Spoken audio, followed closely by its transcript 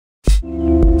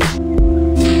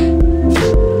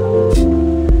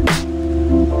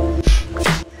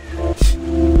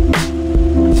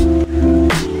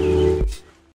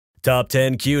Top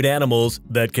 10 cute animals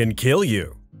that can kill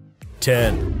you.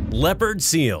 10. Leopard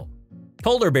seal.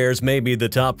 Polar bears may be the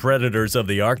top predators of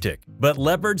the Arctic, but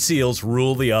leopard seals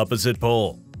rule the opposite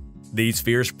pole. These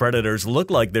fierce predators look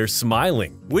like they're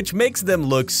smiling, which makes them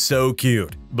look so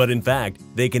cute, but in fact,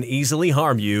 they can easily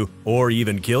harm you or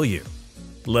even kill you.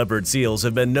 Leopard seals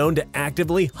have been known to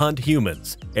actively hunt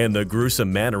humans, and the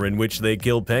gruesome manner in which they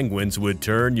kill penguins would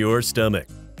turn your stomach.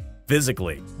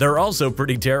 Physically, they're also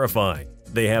pretty terrifying.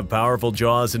 They have powerful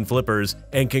jaws and flippers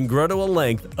and can grow to a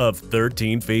length of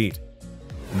 13 feet.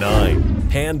 9.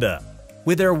 Panda.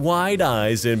 With their wide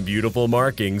eyes and beautiful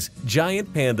markings,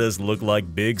 giant pandas look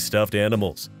like big stuffed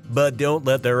animals. But don't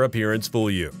let their appearance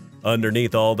fool you.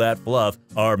 Underneath all that fluff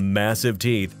are massive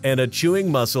teeth and a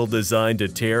chewing muscle designed to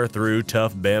tear through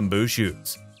tough bamboo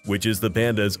shoots, which is the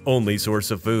panda's only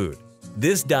source of food.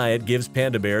 This diet gives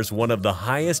panda bears one of the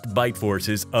highest bite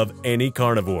forces of any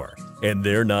carnivore, and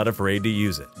they're not afraid to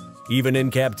use it. Even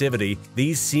in captivity,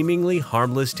 these seemingly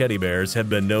harmless teddy bears have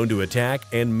been known to attack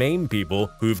and maim people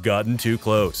who've gotten too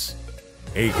close.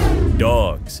 8.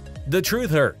 Dogs. The truth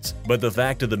hurts, but the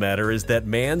fact of the matter is that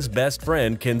man's best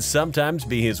friend can sometimes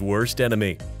be his worst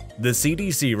enemy. The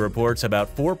CDC reports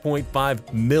about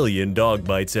 4.5 million dog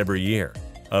bites every year.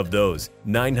 Of those,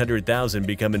 900,000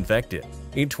 become infected.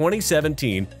 In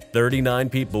 2017, 39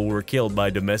 people were killed by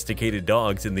domesticated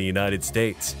dogs in the United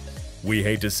States. We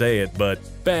hate to say it, but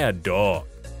bad dog.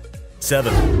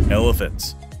 7.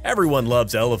 Elephants. Everyone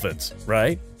loves elephants,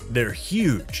 right? They're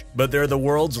huge, but they're the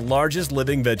world's largest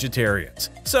living vegetarians,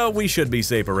 so we should be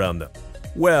safe around them.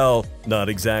 Well, not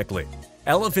exactly.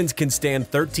 Elephants can stand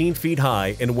 13 feet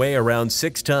high and weigh around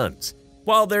 6 tons.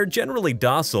 While they're generally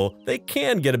docile, they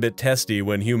can get a bit testy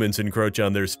when humans encroach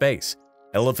on their space.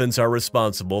 Elephants are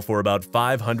responsible for about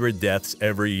 500 deaths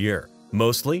every year,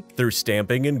 mostly through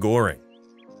stamping and goring.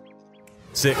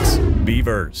 6.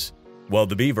 Beavers. While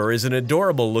the beaver is an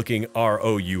adorable-looking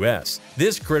ROUS,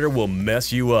 this critter will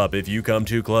mess you up if you come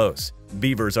too close.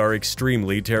 Beavers are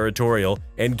extremely territorial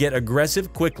and get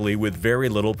aggressive quickly with very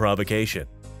little provocation.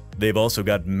 They've also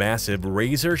got massive,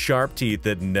 razor-sharp teeth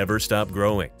that never stop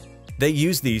growing. They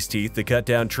use these teeth to cut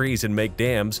down trees and make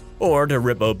dams, or to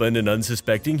rip open an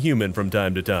unsuspecting human from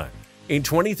time to time. In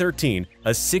 2013, a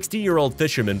 60-year-old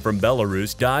fisherman from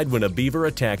Belarus died when a beaver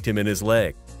attacked him in his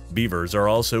leg. Beavers are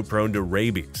also prone to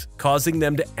rabies, causing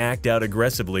them to act out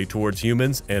aggressively towards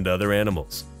humans and other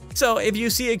animals. So if you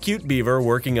see a cute beaver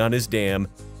working on his dam,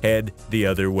 head the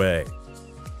other way.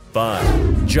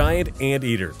 5. Giant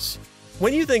anteaters.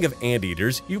 When you think of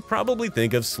anteaters, you probably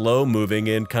think of slow-moving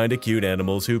and kinda cute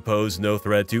animals who pose no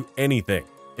threat to anything,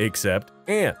 except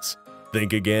ants.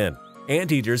 Think again.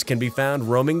 Anteaters can be found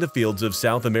roaming the fields of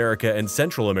South America and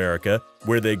Central America,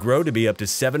 where they grow to be up to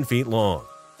 7 feet long.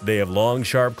 They have long,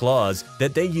 sharp claws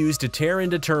that they use to tear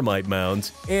into termite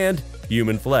mounds and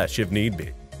human flesh if need be.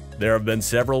 There have been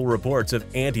several reports of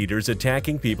anteaters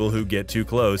attacking people who get too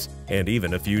close, and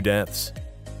even a few deaths.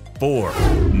 4.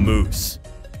 Moose.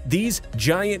 These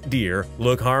giant deer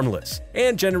look harmless,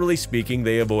 and generally speaking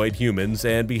they avoid humans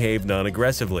and behave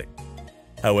non-aggressively.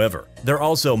 However, they're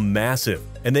also massive,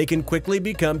 and they can quickly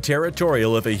become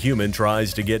territorial if a human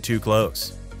tries to get too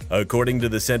close. According to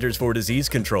the Centers for Disease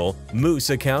Control, moose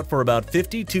account for about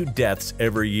 52 deaths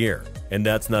every year, and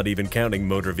that's not even counting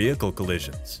motor vehicle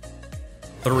collisions.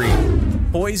 3.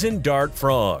 Poison dart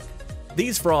frog.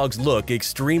 These frogs look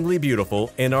extremely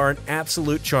beautiful and are an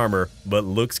absolute charmer, but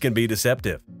looks can be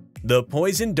deceptive. The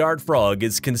poison dart frog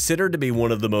is considered to be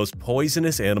one of the most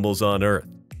poisonous animals on Earth.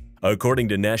 According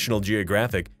to National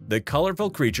Geographic, the colorful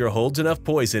creature holds enough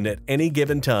poison at any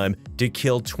given time to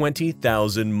kill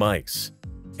 20,000 mice.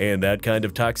 And that kind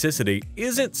of toxicity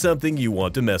isn't something you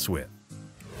want to mess with.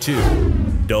 2.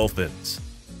 Dolphins.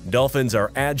 Dolphins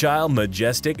are agile,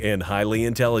 majestic, and highly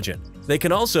intelligent. They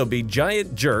can also be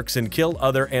giant jerks and kill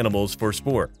other animals for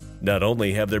sport. Not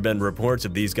only have there been reports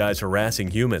of these guys harassing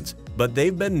humans, but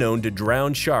they've been known to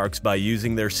drown sharks by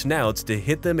using their snouts to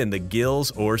hit them in the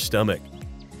gills or stomach.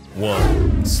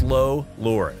 1. Slow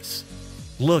loris.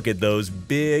 Look at those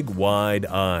big, wide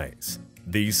eyes.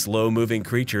 These slow-moving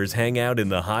creatures hang out in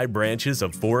the high branches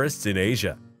of forests in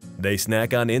Asia. They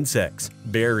snack on insects,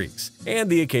 berries, and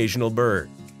the occasional bird.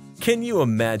 Can you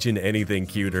imagine anything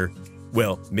cuter?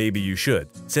 Well, maybe you should,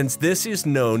 since this is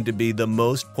known to be the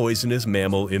most poisonous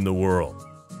mammal in the world.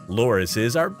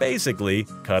 Lorises are basically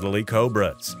cuddly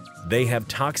cobras. They have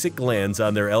toxic glands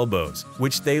on their elbows,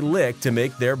 which they lick to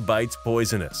make their bites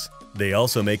poisonous. They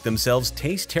also make themselves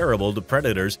taste terrible to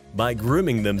predators by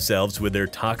grooming themselves with their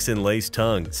toxin-laced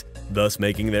tongues, thus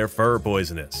making their fur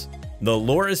poisonous. The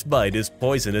loris bite is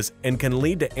poisonous and can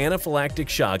lead to anaphylactic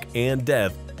shock and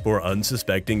death for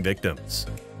unsuspecting victims.